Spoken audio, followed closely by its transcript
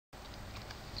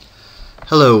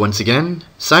Hello once again,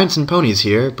 Science and Ponies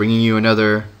here, bringing you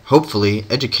another, hopefully,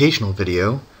 educational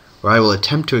video where I will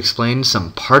attempt to explain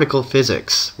some particle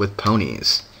physics with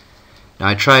ponies. Now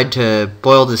I tried to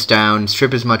boil this down,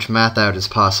 strip as much math out as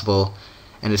possible,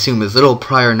 and assume as little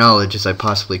prior knowledge as I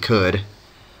possibly could,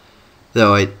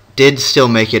 though I did still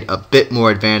make it a bit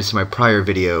more advanced in my prior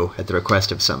video at the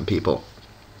request of some people.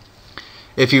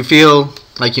 If you feel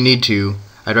like you need to,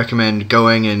 I'd recommend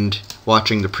going and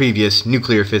watching the previous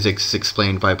Nuclear Physics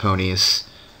Explained by Ponies,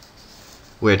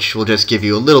 which will just give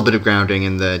you a little bit of grounding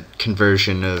in the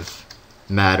conversion of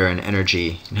matter and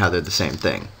energy and how they're the same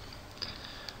thing.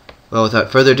 Well,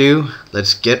 without further ado,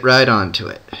 let's get right on to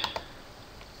it.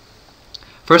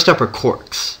 First up are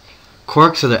quarks.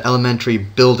 Quarks are the elementary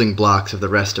building blocks of the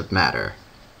rest of matter.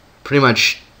 Pretty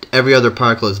much every other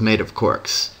particle is made of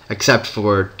quarks, except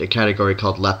for a category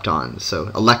called leptons, so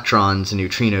electrons and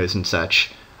neutrinos and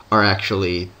such are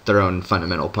actually their own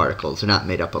fundamental particles. They're not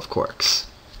made up of quarks.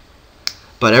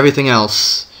 But everything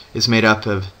else is made up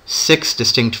of 6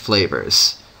 distinct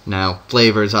flavors. Now,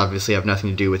 flavors obviously have nothing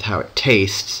to do with how it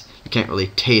tastes. You can't really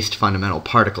taste fundamental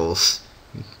particles.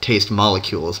 You can taste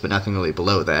molecules, but nothing really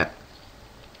below that.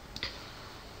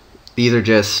 These are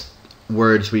just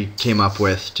words we came up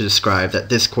with to describe that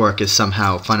this quark is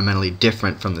somehow fundamentally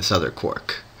different from this other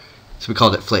quark. So we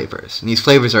called it flavors. And these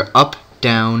flavors are up,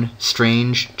 down,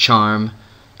 strange, charm,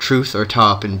 truth or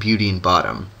top, and beauty and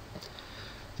bottom.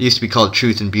 They used to be called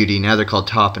truth and beauty, now they're called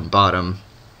top and bottom.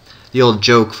 The old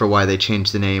joke for why they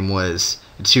changed the name was,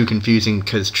 it's too confusing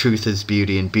because truth is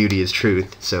beauty and beauty is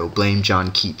truth, so blame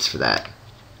John Keats for that.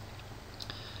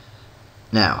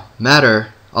 Now,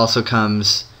 matter also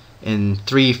comes in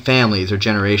 3 families or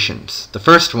generations. The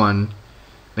first one,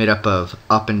 made up of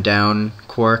up and down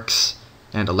quarks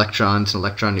and electrons and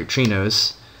electron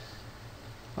neutrinos,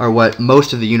 are what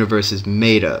most of the universe is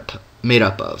made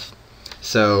up of.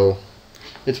 So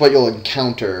it's what you'll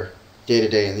encounter day to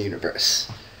day in the universe.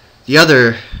 The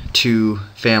other 2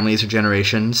 families or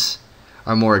generations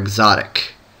are more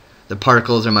exotic. The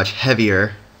particles are much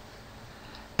heavier,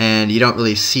 and you don't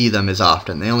really see them as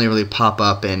often. They only really pop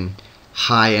up in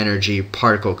high energy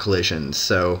particle collisions,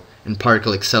 so in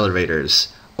particle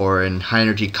accelerators, or in high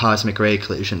energy cosmic ray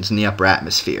collisions in the upper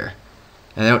atmosphere.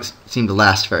 And they don't seem to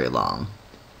last very long.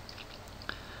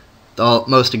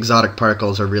 Most exotic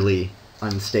particles are really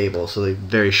unstable, so they have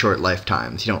very short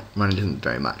lifetimes. You don't run into them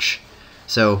very much.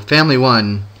 So family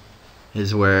 1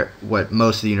 is what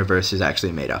most of the universe is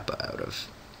actually made up out of.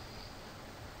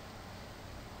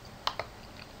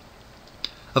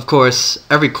 Of course,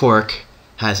 every quark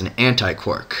has an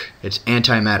antiquark, its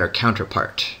antimatter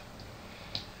counterpart.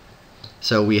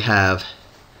 So we have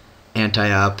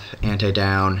anti-up,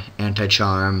 anti-down,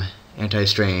 anti-charm,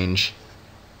 anti-strange,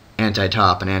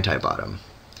 anti-top, and anti-bottom.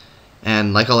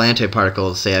 And like all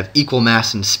antiparticles, they have equal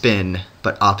mass and spin,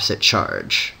 but opposite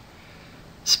charge.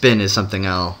 Spin is something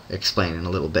I'll explain in a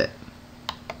little bit.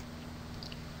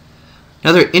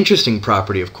 Another interesting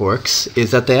property of quarks is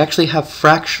that they actually have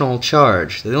fractional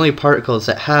charge. They're the only particles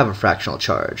that have a fractional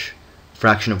charge.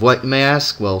 Fraction of what, you may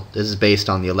ask? Well, this is based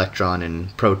on the electron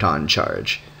and proton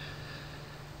charge.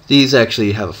 These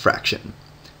actually have a fraction.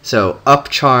 So up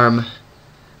charm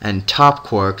and top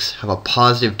quarks have a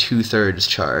positive 2/3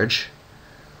 charge,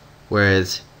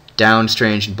 whereas down,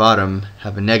 strange, and bottom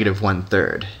have a negative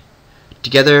 1/3.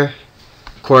 Together,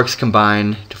 quarks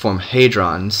combine to form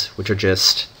hadrons, which are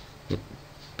just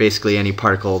basically any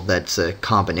particle that's a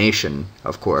combination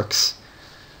of quarks.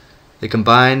 They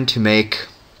combine to make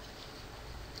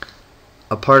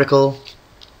a particle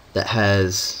that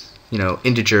has,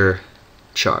 integer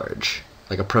charge,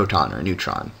 like a proton or a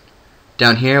neutron.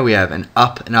 Down here we have an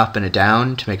up and a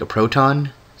down to make a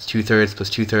proton. It's 2/3 plus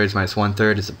 2/3 minus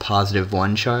 1/3 is a positive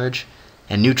 1 charge.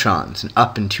 And neutrons, an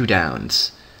up and 2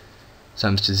 downs,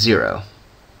 sums to 0.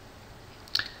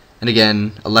 And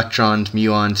again, electrons,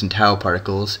 muons, and tau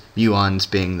particles, muons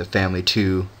being the family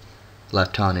 2,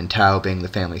 lepton, and tau being the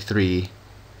family 3,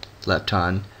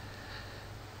 lepton,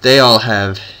 they all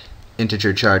have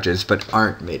integer charges but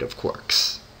aren't made of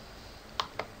quarks.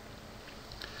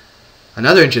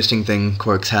 Another interesting thing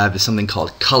quarks have is something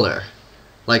called color.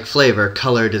 Like flavor,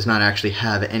 color does not actually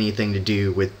have anything to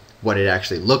do with what it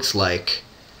actually looks like.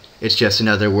 It's just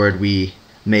another word we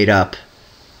made up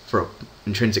for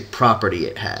intrinsic property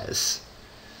it has.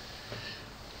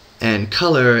 And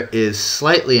color is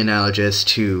slightly analogous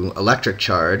to electric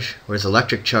charge, whereas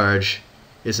electric charge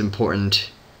is important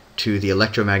to the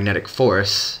electromagnetic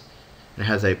force and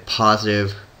has a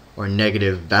positive or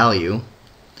negative value.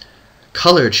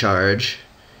 Color charge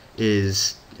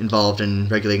is involved in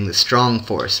regulating the strong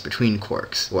force between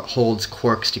quarks, what holds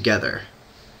quarks together.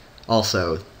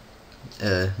 Also,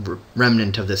 a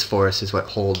remnant of this force is what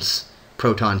holds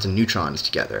protons and neutrons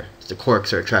together. The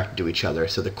quarks are attracted to each other,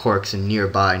 so the quarks and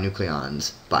nearby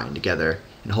nucleons bind together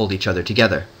and hold each other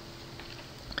together.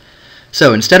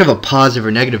 So instead of a positive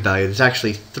or negative value, there's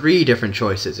actually 3 different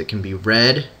choices. It can be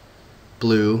red,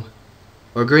 blue,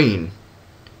 or green.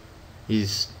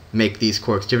 These make these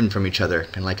quarks different from each other,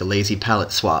 kind of like a lazy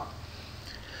palette swap.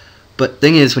 But the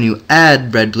thing is, when you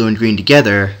add red, blue, and green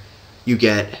together, you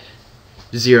get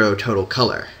 0 total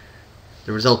color.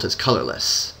 The result is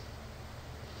colorless.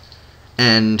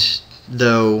 And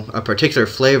though a particular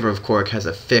flavor of quark has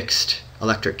a fixed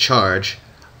electric charge,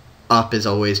 up is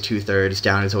always 2/3,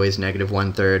 down is always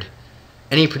 -1/3,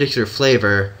 any particular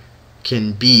flavor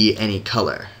can be any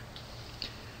color.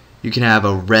 You can have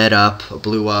a red up, a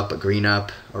blue up, a green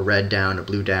up, a red down, a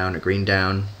blue down, a green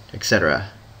down, etc.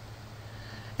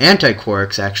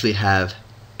 Antiquarks actually have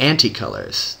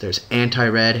anti-colors. There's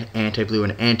anti-red, anti-blue,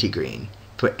 and anti-green.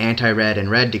 Put anti-red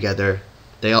and red together,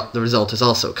 the result is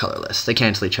also colorless. They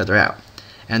cancel each other out.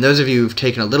 And those of you who've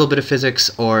taken a little bit of physics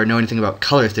or know anything about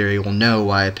color theory will know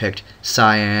why I picked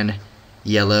cyan,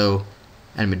 yellow,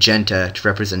 and magenta to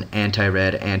represent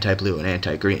anti-red, anti-blue, and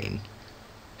anti-green.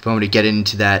 If I want to get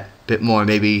into that a bit more,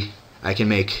 maybe I can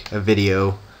make a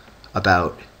video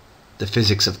about the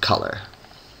physics of color.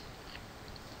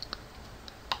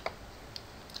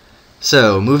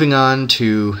 So, moving on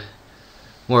to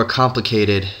more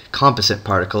complicated composite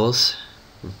particles,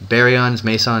 baryons,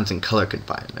 mesons, and color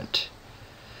confinement.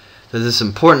 There's this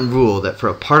important rule that for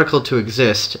a particle to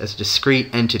exist as a discrete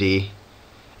entity,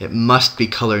 it must be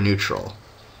color neutral.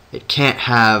 It can't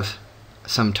have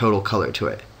some total color to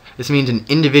it. This means an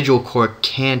individual quark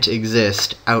can't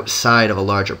exist outside of a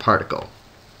larger particle.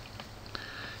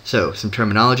 So, some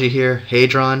terminology here.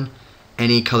 Hadron,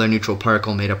 any color neutral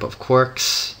particle made up of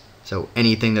quarks. So,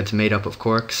 anything that's made up of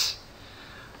quarks.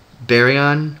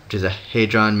 Baryon, which is a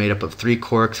hadron made up of 3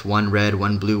 quarks, 1 red,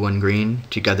 1 blue, 1 green.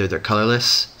 Together they're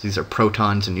colorless. These are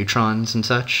protons and neutrons and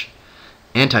such.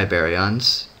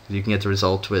 Antibaryons, you can get the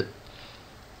result with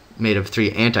made of 3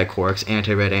 antiquarks,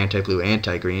 anti-red, anti-blue,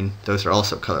 anti-green. Those are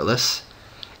also colorless.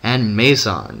 And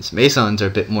mesons. Mesons are a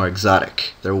bit more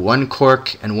exotic. They're 1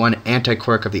 quark and 1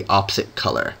 antiquark of the opposite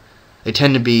color. They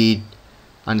tend to be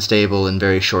unstable and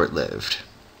very short-lived.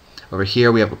 Over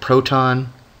here we have a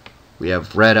proton. We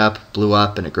have red up, blue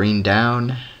up, and a green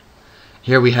down.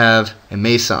 Here we have a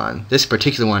meson. This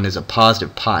particular one is a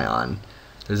positive pion.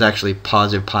 There's actually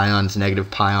positive pions, negative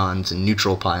pions, and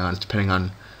neutral pions, depending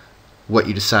on what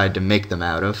you decide to make them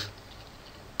out of.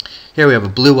 Here we have a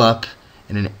blue up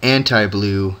and an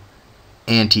anti-blue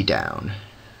anti-down.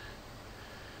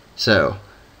 So,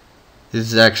 this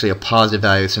is actually a positive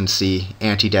value since the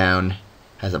anti-down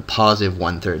has a positive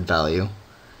 1/3 value,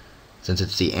 since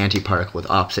it's the antiparticle with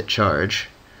opposite charge.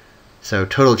 So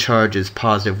total charge is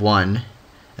 +1,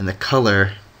 and the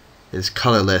color is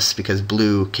colorless because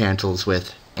blue cancels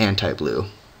with anti-blue.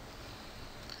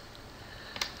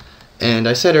 And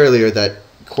I said earlier that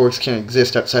quarks can't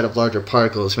exist outside of larger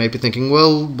particles. You might be thinking,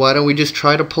 well, why don't we just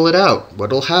try to pull it out?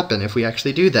 What'll happen if we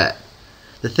actually do that?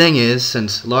 The thing is,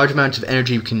 since large amounts of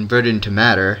energy are converted into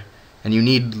matter, and you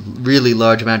need really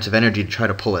large amounts of energy to try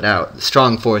to pull it out. The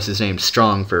strong force is named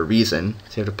strong for a reason,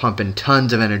 so you have to pump in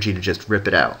tons of energy to just rip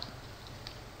it out.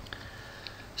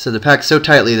 So they're packed so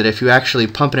tightly that if you actually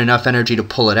pump in enough energy to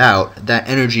pull it out, that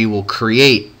energy will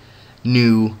create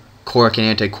new quark and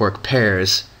antiquark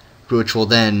pairs, which will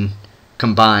then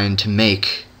combine to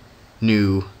make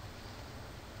new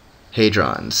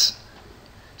hadrons.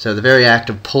 So the very act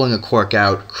of pulling a quark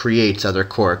out creates other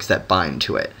quarks that bind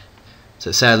to it.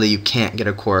 So sadly, you can't get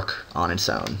a quark on its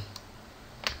own.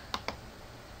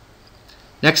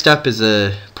 Next up is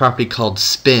a property called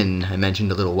spin I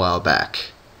mentioned a little while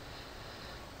back.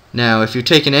 Now, if you've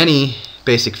taken any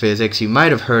basic physics, you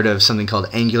might have heard of something called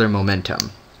angular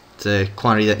momentum. It's a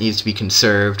quantity that needs to be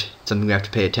conserved, something we have to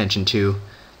pay attention to.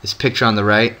 This picture on the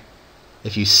right,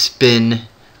 if you spin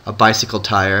a bicycle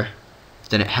tire,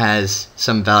 then it has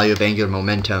some value of angular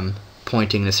momentum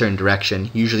pointing in a certain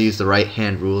direction. Usually use the right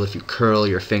hand rule. If you curl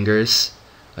your fingers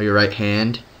of your right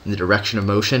hand in the direction of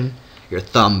motion, your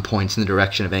thumb points in the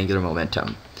direction of angular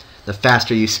momentum. The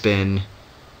faster you spin,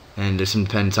 and there's some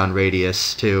dependence on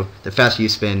radius too, the faster you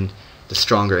spin, the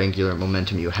stronger angular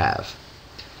momentum you have.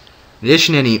 In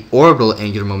addition to any orbital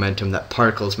angular momentum that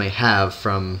particles may have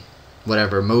from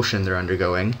whatever motion they're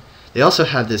undergoing, they also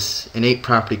have this innate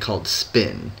property called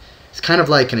spin. It's kind of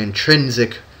like an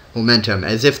intrinsic momentum,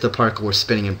 as if the particle were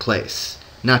spinning in place.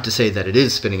 Not to say that it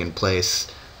is spinning in place.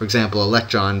 For example,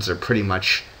 electrons are pretty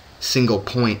much single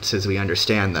points as we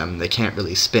understand them. They can't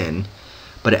really spin.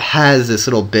 but it has this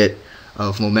little bit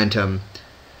of momentum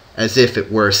as if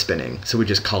it were spinning, so we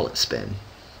just call it spin.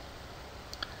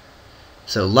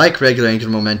 So like regular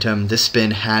angular momentum, this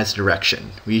spin has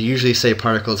direction. We usually say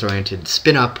particles are oriented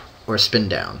spin up or spin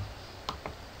down.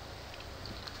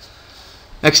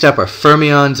 Next up are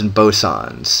fermions and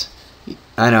bosons.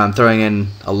 I know I'm throwing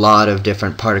in a lot of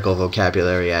different particle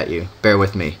vocabulary at you. Bear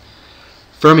with me.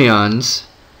 Fermions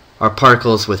are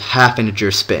particles with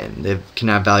half-integer spin. They can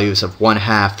have values of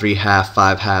 1/2, 3/2,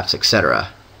 5/2, etc.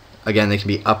 Again, they can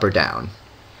be up or down.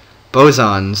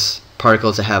 Bosons,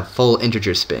 particles that have full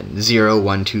integer spin, 0,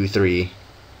 1, 2, 3,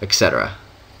 etc.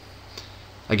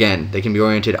 Again, they can be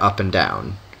oriented up and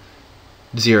down.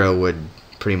 0 would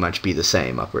pretty much be the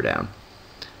same, up or down.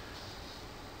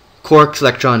 Quarks,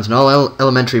 electrons, and all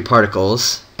elementary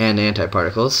particles and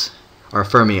antiparticles are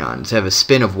fermions. They have a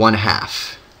spin of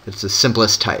 1/2. It's the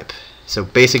simplest type. So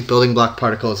basic building block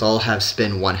particles all have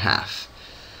spin 1/2.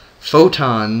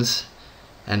 Photons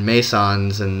and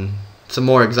mesons and some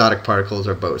more exotic particles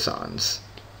are bosons.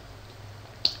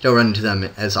 Don't run into them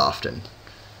as often,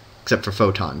 except for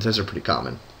photons. Those are pretty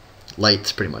common.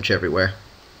 Light's pretty much everywhere.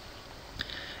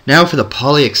 Now for the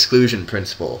Pauli exclusion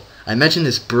principle. I mentioned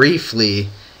this briefly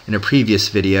in a previous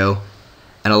video,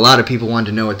 and a lot of people wanted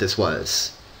to know what this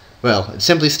was. Well, it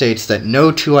simply states that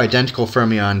no two identical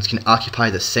fermions can occupy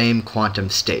the same quantum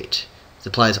state. This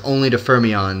applies only to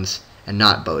fermions and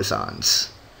not bosons.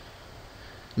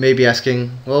 You may be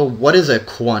asking, well, what is a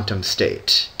quantum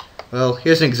state? Well,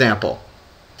 here's an example.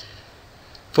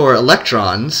 For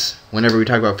electrons, whenever we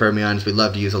talk about fermions, we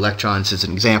love to use electrons as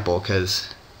an example because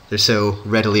they're so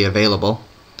readily available.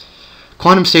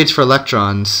 Quantum states for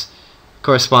electrons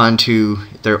correspond to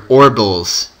their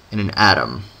orbitals in an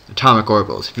atom, atomic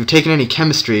orbitals. If you've taken any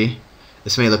chemistry,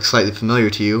 this may look slightly familiar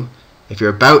to you. If you're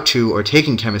about to or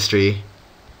taking chemistry,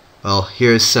 well,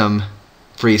 here's some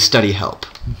free study help.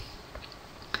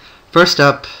 First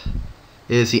up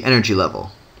is the energy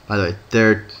level. By the way,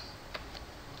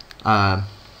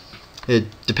 it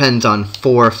depends on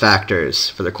 4 factors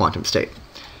for the quantum state.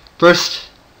 First,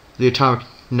 the atomic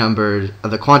number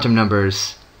of the quantum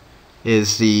numbers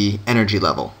is the energy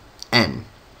level, N.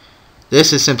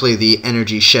 This is simply the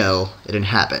energy shell it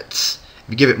inhabits.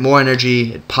 If you give it more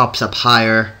energy, it pops up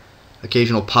higher.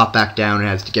 Occasional pop back down. It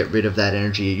has to get rid of that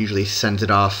energy. It usually sends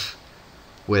it off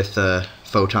with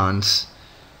photons.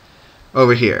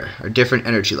 Over here are different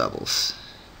energy levels.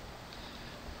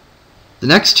 The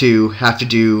next two have to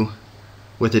do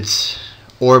with its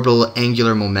orbital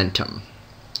angular momentum.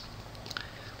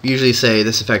 We usually say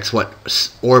this affects what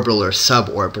orbital or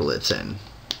suborbital it's in.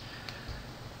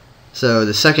 So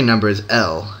the second number is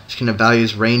L, which can have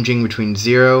values ranging between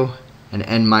 0 and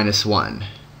n-1.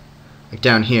 Like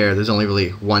down here, there's only really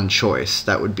one choice.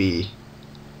 That would be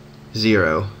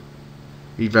 0.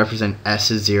 We represent S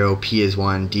as 0, P as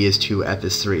 1, D as 2, F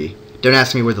as 3. Don't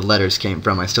ask me where the letters came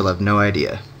from, I still have no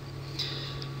idea.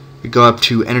 We go up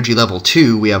to energy level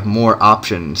 2, we have more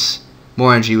options.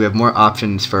 More energy, we have more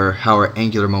options for how our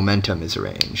angular momentum is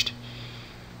arranged.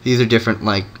 These are different,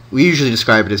 like, we usually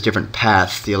describe it as different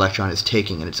paths the electron is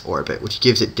taking in its orbit, which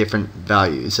gives it different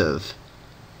values of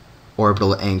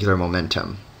orbital angular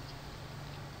momentum.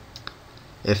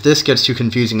 If this gets too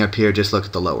confusing up here, just look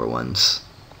at the lower ones.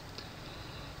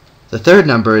 The third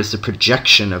number is the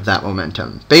projection of that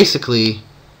momentum. Basically,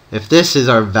 if this is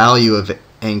our value of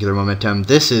angular momentum,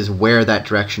 this is where that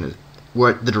direction is,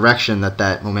 where the direction that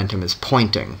that momentum is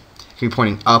pointing. It can be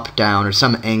pointing up, down, or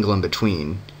some angle in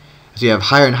between. As we have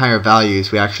higher and higher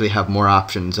values, we actually have more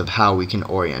options of how we can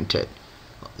orient it.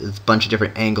 There's a bunch of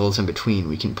different angles in between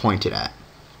we can point it at.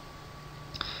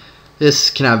 This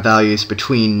can have values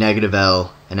between negative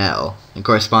L and L, and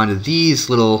correspond to these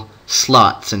little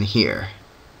slots in here.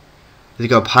 As you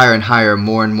go up higher and higher,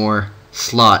 more and more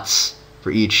slots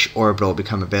for each orbital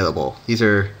become available. These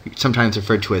are sometimes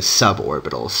referred to as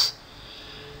suborbitals.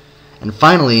 And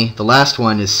finally, the last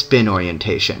one is spin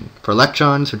orientation. For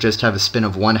electrons, which just have a spin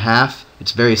of 1/2,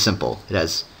 it's very simple. It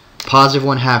has positive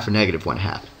 1/2 or negative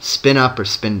 1/2, spin up or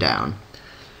spin down.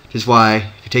 Which is why,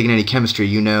 if you're taking any chemistry,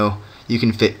 you know you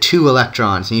can fit 2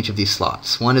 electrons in each of these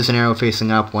slots. One is an arrow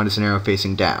facing up, one is an arrow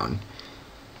facing down.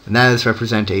 And that is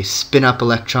represent a spin up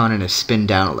electron and a spin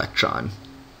down electron.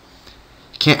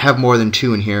 You can't have more than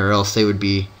 2 in here, or else they would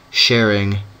be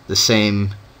sharing the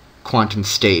same quantum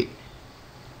state.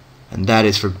 And that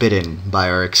is forbidden by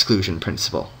our exclusion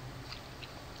principle.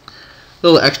 A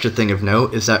little extra thing of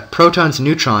note is that protons and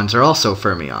neutrons are also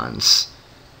fermions.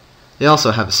 They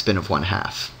also have a spin of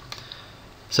 1/2.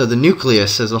 So the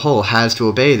nucleus as a whole has to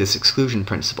obey this exclusion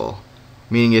principle,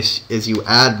 meaning as you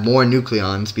add more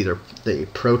nucleons, be they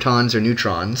protons or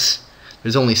neutrons,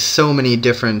 There's only so many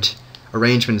different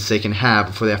arrangements they can have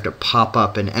before they have to pop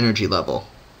up an energy level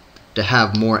to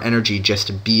have more energy just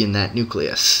to be in that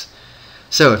nucleus.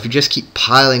 So if you just keep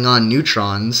piling on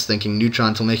neutrons, thinking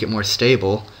neutrons will make it more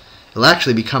stable, it'll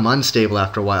actually become unstable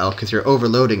after a while because you're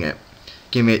overloading it,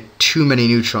 giving it too many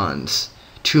neutrons,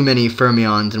 too many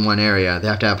fermions in one area. They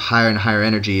have to have higher and higher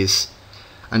energies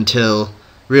until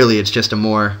really it's just a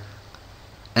more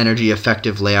energy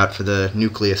effective layout for the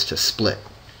nucleus to split.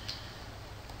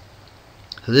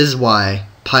 So this is why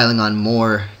piling on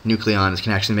more nucleons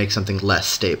can actually make something less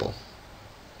stable.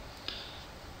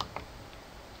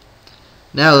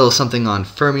 Now a little something on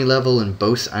Fermi level and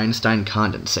Bose-Einstein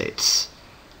condensates.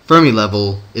 Fermi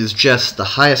level is just the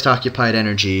highest occupied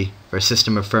energy for a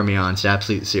system of fermions at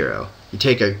absolute zero. You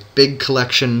take a big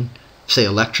collection, say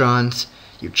electrons,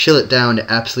 you chill it down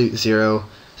to absolute zero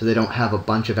so they don't have a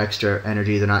bunch of extra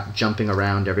energy, they're not jumping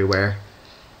around everywhere.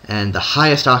 And the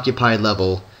highest occupied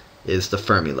level is the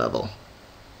Fermi level.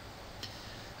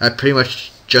 That pretty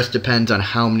much just depends on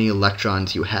how many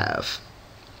electrons you have.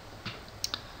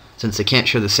 Since they can't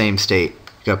share the same state,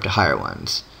 you go up to higher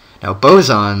ones. Now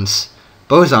bosons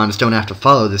don't have to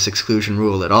follow this exclusion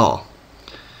rule at all.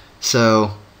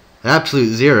 So at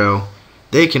absolute zero,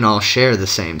 they can all share the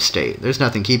same state. There's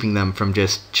nothing keeping them from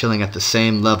just chilling at the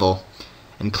same level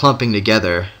and clumping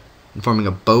together and forming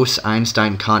a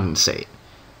Bose-Einstein condensate.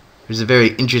 There's a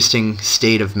very interesting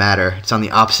state of matter. It's on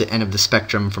the opposite end of the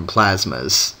spectrum from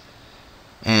plasmas.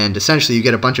 And essentially you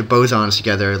get a bunch of bosons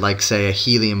together, like say a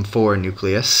helium-4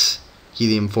 nucleus.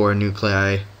 Helium-4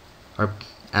 nuclei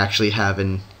actually have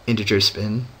an integer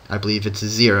spin. I believe it's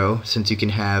 0, since you can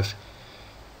have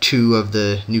 2 of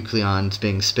the nucleons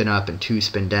being spin up and 2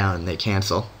 spin down, and they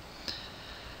cancel.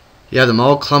 You have them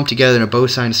all clumped together in a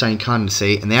Bose-Einstein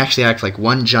condensate, and they actually act like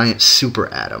one giant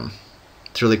superatom.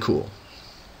 It's really cool.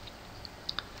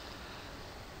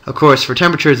 Of course, for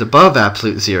temperatures above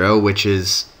absolute zero, which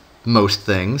is most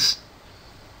things,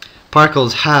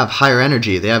 particles have higher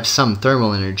energy. They have some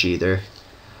thermal energy. They're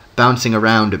bouncing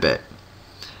around a bit.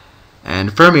 And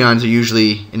fermions are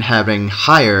usually inhabiting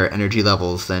higher energy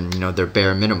levels than, their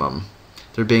bare minimum.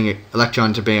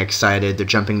 Electrons are being excited, they're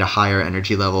jumping to higher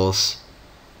energy levels,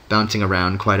 bouncing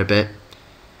around quite a bit.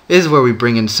 This is where we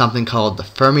bring in something called the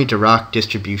Fermi-Dirac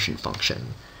distribution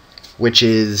function, which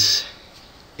is,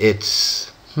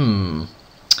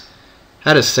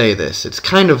 how to say this? It's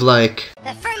kind of like...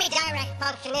 The Fermi-Dirac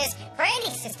function is, for any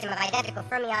system of identical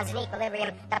fermions in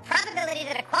equilibrium, the probability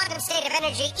that a quantum state of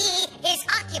energy E is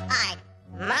occupied.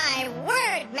 My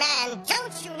word, man,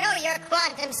 don't you know your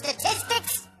quantum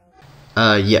statistics?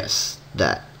 Yes,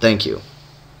 that. Thank you.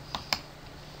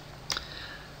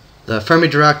 The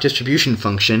Fermi-Dirac distribution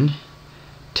function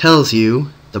tells you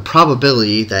the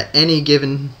probability that any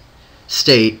given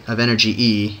state of energy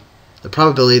E, the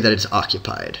probability that it's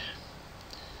occupied.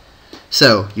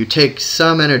 So, you take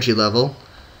some energy level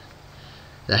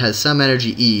that has some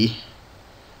energy E,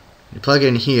 you plug it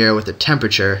in here with a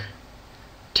temperature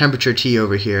T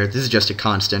over here. This is just a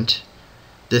constant.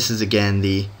 This is again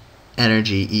the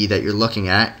energy E that you're looking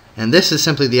at, and this is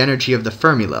simply the energy of the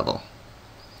Fermi level.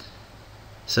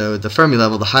 So the Fermi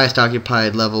level, the highest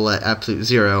occupied level at absolute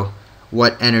zero,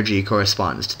 what energy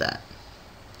corresponds to that?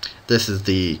 This is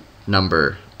the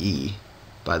number E,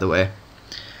 by the way.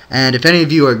 And if any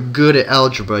of you are good at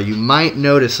algebra, you might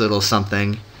notice a little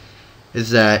something, is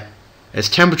that as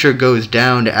temperature goes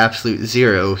down to absolute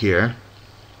zero here,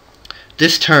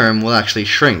 this term will actually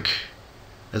shrink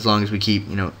as long as we keep,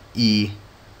 E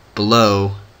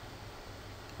below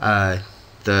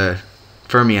the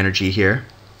Fermi energy here.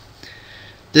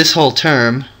 This whole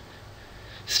term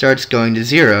starts going to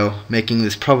 0, making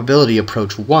this probability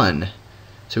approach 1.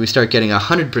 So we start getting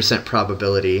 100%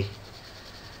 probability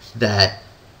that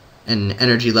an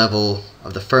energy level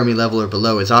of the Fermi level or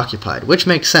below is occupied, which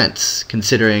makes sense,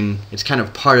 considering it's kind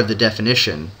of part of the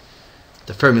definition.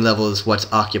 The Fermi level is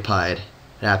what's occupied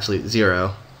at absolute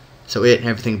zero, so it and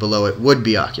everything below it would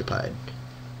be occupied,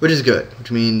 which is good,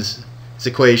 which means this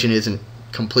equation isn't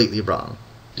completely wrong.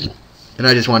 And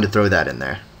I just wanted to throw that in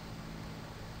there.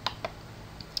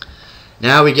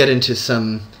 Now we get into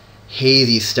some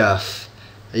hazy stuff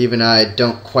that even I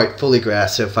don't quite fully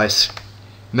grasp, so if I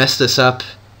mess this up,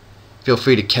 feel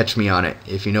free to catch me on it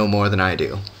if you know more than I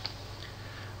do.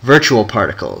 Virtual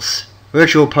particles.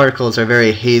 Virtual particles are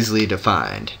very hazily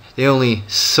defined. They only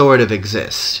sort of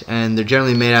exist, and they're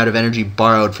generally made out of energy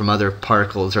borrowed from other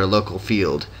particles or a local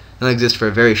field. They'll exist for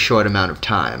a very short amount of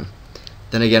time.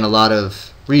 Then again, a lot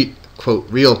of quote,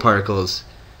 real particles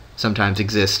sometimes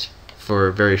exist for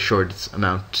a very short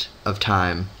amount of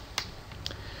time.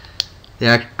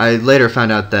 I later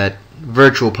found out that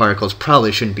virtual particles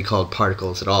probably shouldn't be called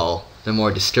particles at all. They're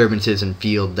more disturbances in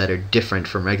field that are different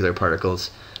from regular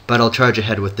particles, but I'll charge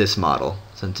ahead with this model,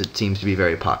 since it seems to be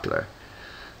very popular.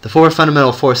 The four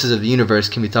fundamental forces of the universe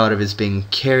can be thought of as being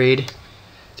carried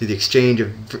through the exchange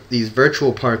of these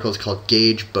virtual particles called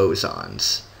gauge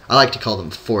bosons. I like to call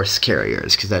them force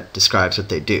carriers, because that describes what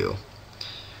they do.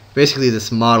 Basically,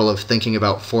 this model of thinking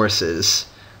about forces,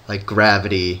 like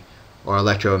gravity or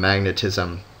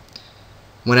electromagnetism,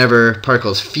 whenever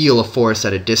particles feel a force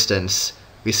at a distance,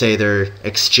 we say they're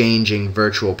exchanging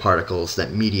virtual particles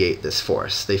that mediate this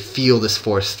force. They feel this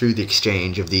force through the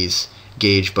exchange of these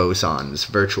gauge bosons,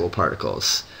 virtual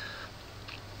particles.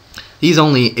 These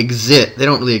only exist, they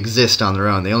don't really exist on their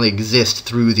own, they only exist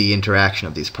through the interaction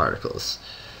of these particles.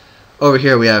 Over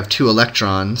here we have two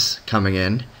electrons coming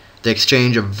in. They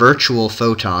exchange a virtual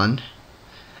photon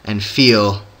and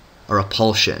feel a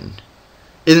repulsion.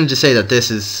 Isn't to say that this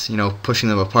is, pushing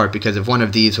them apart, because if one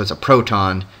of these was a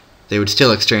proton, they would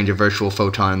still exchange a virtual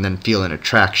photon and then feel an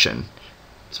attraction.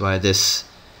 That's why this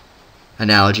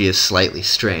analogy is slightly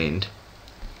strained.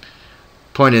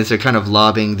 Point is, they're kind of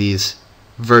lobbing these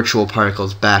virtual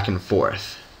particles back and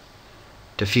forth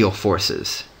to feel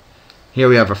forces. Here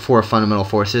we have our four fundamental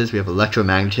forces. We have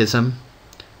electromagnetism,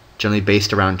 generally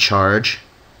based around charge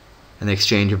and the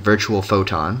exchange of virtual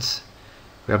photons.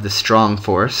 We have the strong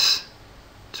force,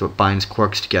 so it binds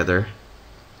quarks together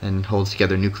and holds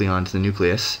together nucleons in the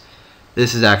nucleus.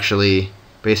 This is actually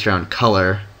based around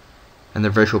color, and the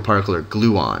virtual particle are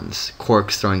gluons,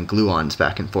 quarks throwing gluons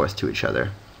back and forth to each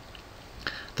other.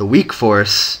 The weak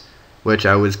force, which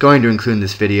I was going to include in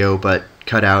this video but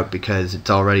cut out because it's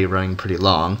already running pretty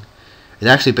long, is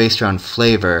actually based around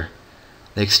flavor.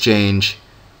 They exchange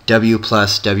W+,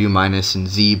 W-, and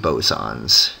Z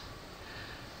bosons.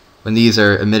 When these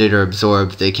are emitted or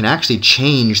absorbed, they can actually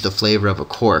change the flavor of a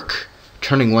quark,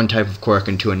 turning one type of quark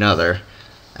into another,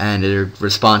 and they're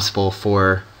responsible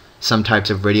for some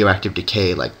types of radioactive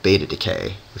decay like beta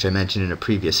decay, which I mentioned in a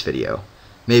previous video.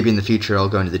 Maybe in the future I'll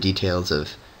go into the details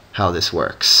of how this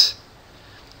works.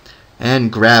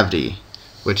 And gravity,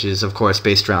 which is of course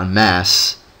based around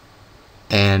mass,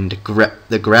 and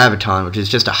the graviton, which is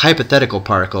just a hypothetical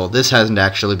particle. This hasn't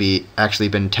actually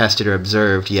been tested or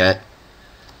observed yet,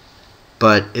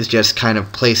 but is just kind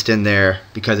of placed in there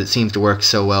because it seems to work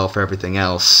so well for everything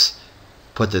else.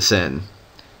 Put this in.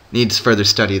 Needs further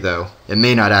study though.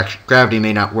 Gravity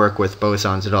may not work with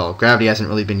bosons at all. Gravity hasn't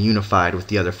really been unified with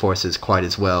the other forces quite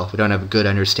as well. We don't have a good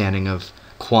understanding of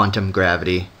quantum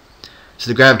gravity. So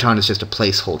the graviton is just a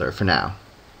placeholder for now.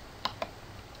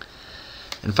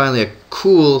 And finally, a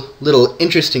cool little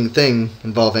interesting thing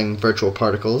involving virtual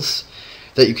particles,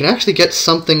 that you can actually get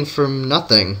something from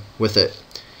nothing with it.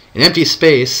 In empty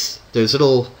space, there's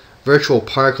little virtual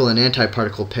particle and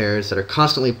antiparticle pairs that are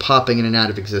constantly popping in and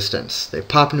out of existence. They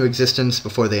pop into existence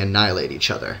before they annihilate each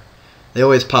other. They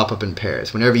always pop up in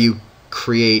pairs. Whenever you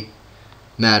create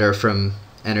matter from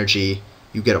energy,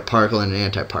 you get a particle and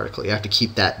an antiparticle. You have to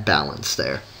keep that balance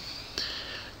there.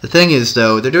 The thing is,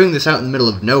 though, they're doing this out in the middle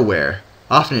of nowhere.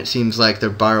 Often it seems like they're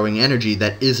borrowing energy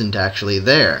that isn't actually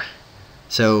there.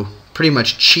 So, pretty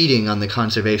much cheating on the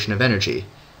conservation of energy.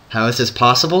 How is this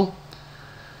possible?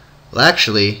 Well,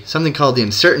 actually, something called the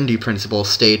uncertainty principle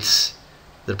states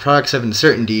the products of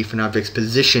uncertainty for an object's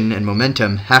position and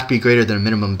momentum have to be greater than a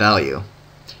minimum value.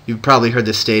 You've probably heard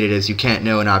this stated as you can't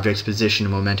know an object's position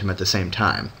and momentum at the same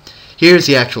time. Here's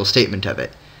the actual statement of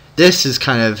it. This is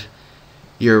kind of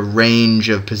your range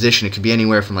of position. It could be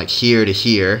anywhere from like here to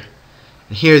here.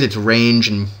 And here's its range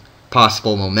and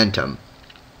possible momentum.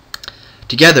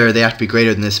 Together, they have to be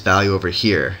greater than this value over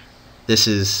here. This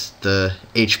is the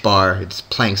h bar, it's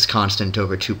Planck's constant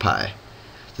over 2 pi.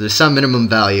 So there's some minimum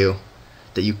value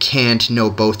that you can't know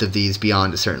both of these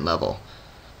beyond a certain level.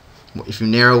 If you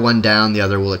narrow one down, the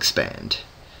other will expand.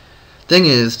 Thing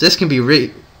is, this can be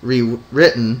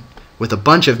rewritten with a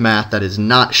bunch of math that is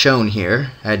not shown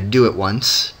here. I had to do it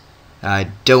once.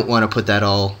 I don't want to put that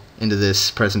all into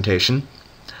this presentation.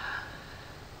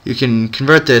 You can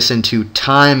convert this into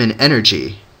time and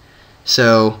energy.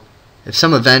 So if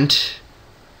some event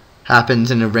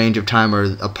happens in a range of time,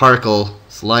 or a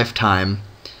particle's lifetime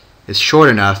is short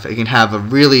enough, it can have a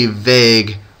really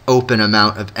vague, open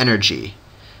amount of energy.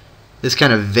 This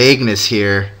kind of vagueness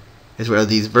here is where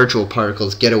these virtual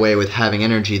particles get away with having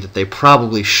energy that they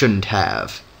probably shouldn't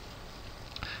have.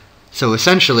 So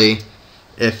essentially,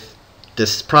 if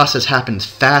this process happens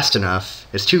fast enough,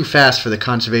 it's too fast for the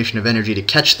conservation of energy to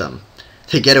catch them.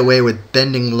 They get away with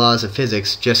bending the laws of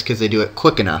physics just because they do it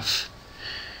quick enough.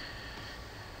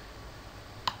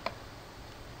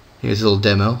 Here's a little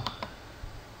demo.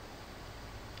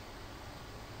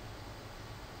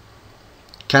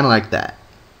 Kind of like that.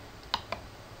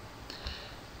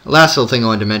 The last little thing I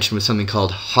wanted to mention was something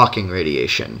called Hawking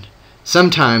radiation.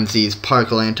 Sometimes these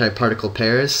particle-antiparticle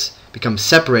pairs become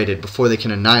separated before they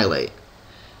can annihilate.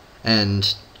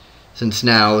 And since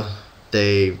now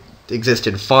they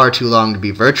existed far too long to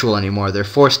be virtual anymore, they're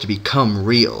forced to become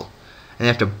real. And they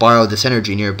have to borrow this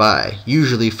energy nearby,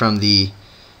 usually from the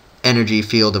energy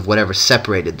field of whatever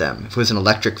separated them. If it was an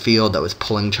electric field that was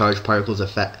pulling charged particles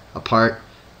apart,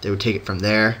 they would take it from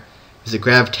there. If it was a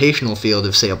gravitational field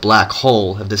of, say, a black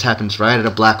hole, if this happens right at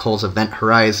a black hole's event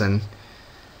horizon,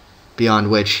 beyond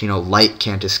which, light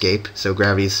can't escape, so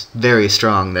gravity's very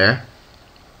strong there.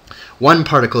 One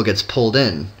particle gets pulled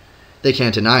in, they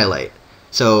can't annihilate.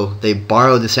 So they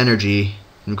borrow this energy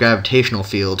in gravitational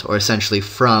field, or essentially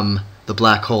from the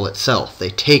black hole itself. They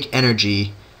take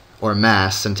energy or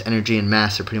mass, since energy and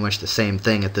mass are pretty much the same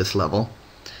thing at this level,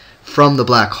 from the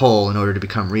black hole in order to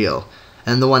become real.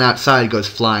 And the one outside goes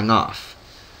flying off.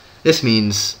 This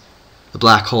means the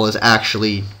black hole is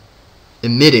actually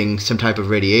emitting some type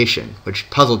of radiation, which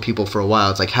puzzled people for a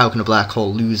while. It's like, how can a black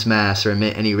hole lose mass or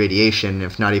emit any radiation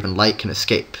if not even light can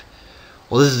escape?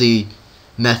 Well, this is the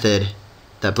method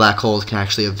that black holes can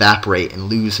actually evaporate and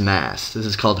lose mass. This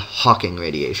is called Hawking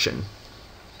radiation.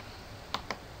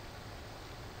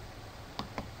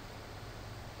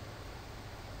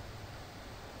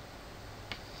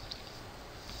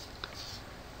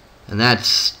 And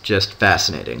that's just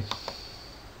fascinating.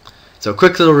 So a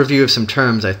quick little review of some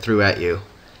terms I threw at you.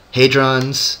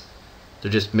 Hadrons, they're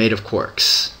just made of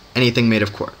quarks. Anything made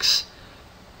of quarks.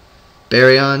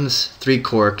 Baryons, 3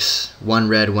 quarks, 1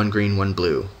 red, 1 green, 1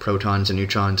 blue. Protons and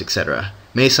neutrons, etc.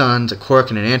 Mesons, a quark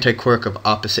and an antiquark of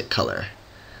opposite color.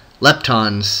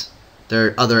 Leptons,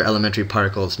 they're other elementary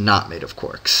particles not made of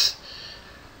quarks.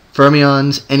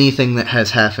 Fermions, anything that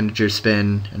has half-integer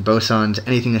spin. And bosons,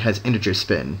 anything that has integer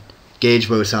spin. Gauge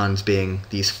bosons being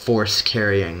these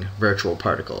force-carrying virtual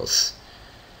particles.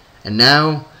 And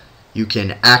now, you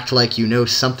can act like you know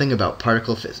something about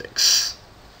particle physics.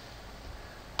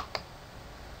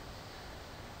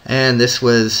 And this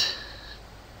was,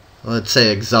 let's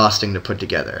say, exhausting to put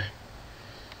together.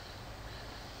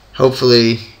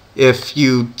 Hopefully, if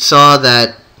you saw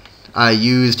that I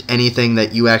used anything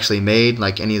that you actually made,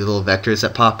 like any little vectors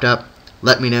that popped up,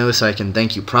 let me know so I can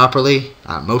thank you properly.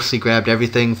 I mostly grabbed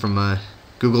everything from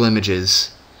Google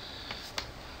Images.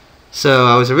 So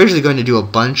I was originally going to do a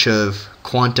bunch of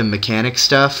quantum mechanics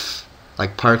stuff,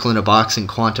 like particle in a box and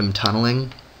quantum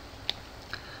tunneling,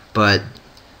 but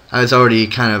I was already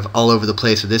kind of all over the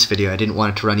place with this video. I didn't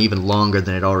want it to run even longer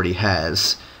than it already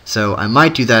has. So I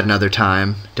might do that another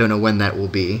time. Don't know when that will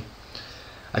be.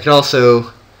 I could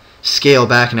also scale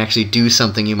back and actually do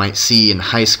something you might see in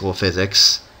high school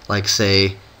physics, like,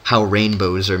 say, how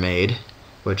rainbows are made,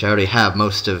 which I already have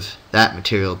most of that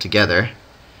material together.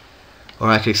 Or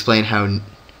I could explain how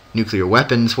nuclear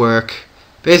weapons work.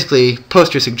 Basically,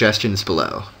 post your suggestions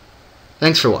below.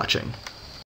 Thanks for watching.